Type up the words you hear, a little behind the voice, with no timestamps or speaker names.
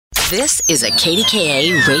This is a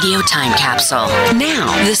KDKA radio time capsule. Now,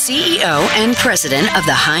 the CEO and president of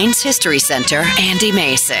the Heinz History Center, Andy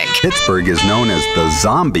Masich. Pittsburgh is known as the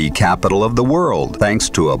zombie capital of the world, thanks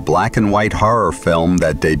to a black and white horror film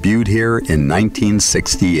that debuted here in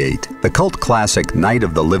 1968. The cult classic Night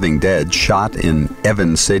of the Living Dead, shot in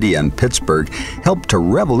Evans City and Pittsburgh, helped to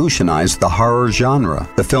revolutionize the horror genre.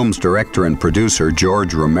 The film's director and producer,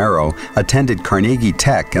 George Romero, attended Carnegie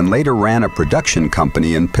Tech and later ran a production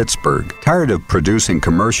company in Pittsburgh. Tired of producing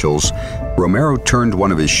commercials, Romero turned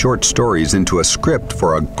one of his short stories into a script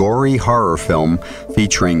for a gory horror film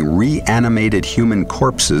featuring reanimated human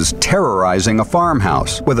corpses terrorizing a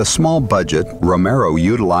farmhouse. With a small budget, Romero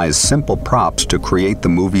utilized simple props to create the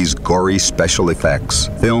movie's gory special effects.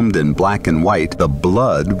 Filmed in black and white, the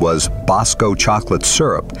blood was Bosco chocolate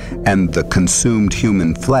syrup, and the consumed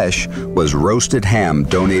human flesh was roasted ham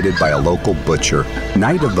donated by a local butcher.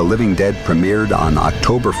 Night of the Living Dead premiered on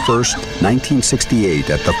October 1st, 1968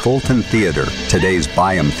 at the Fulton Theater, today's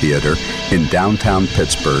Byham Theater, in downtown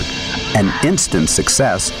Pittsburgh. An instant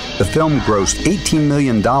success, the film grossed $18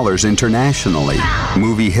 million internationally.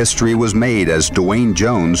 Movie history was made as Dwayne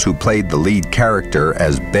Jones, who played the lead character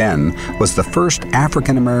as Ben, was the first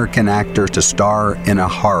African-American actor to star in a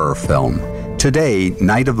horror film. Today,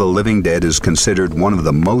 Night of the Living Dead is considered one of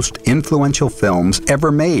the most influential films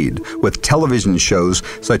ever made, with television shows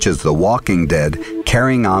such as The Walking Dead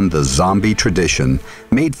carrying on the zombie tradition,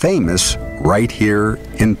 made famous right here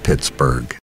in Pittsburgh.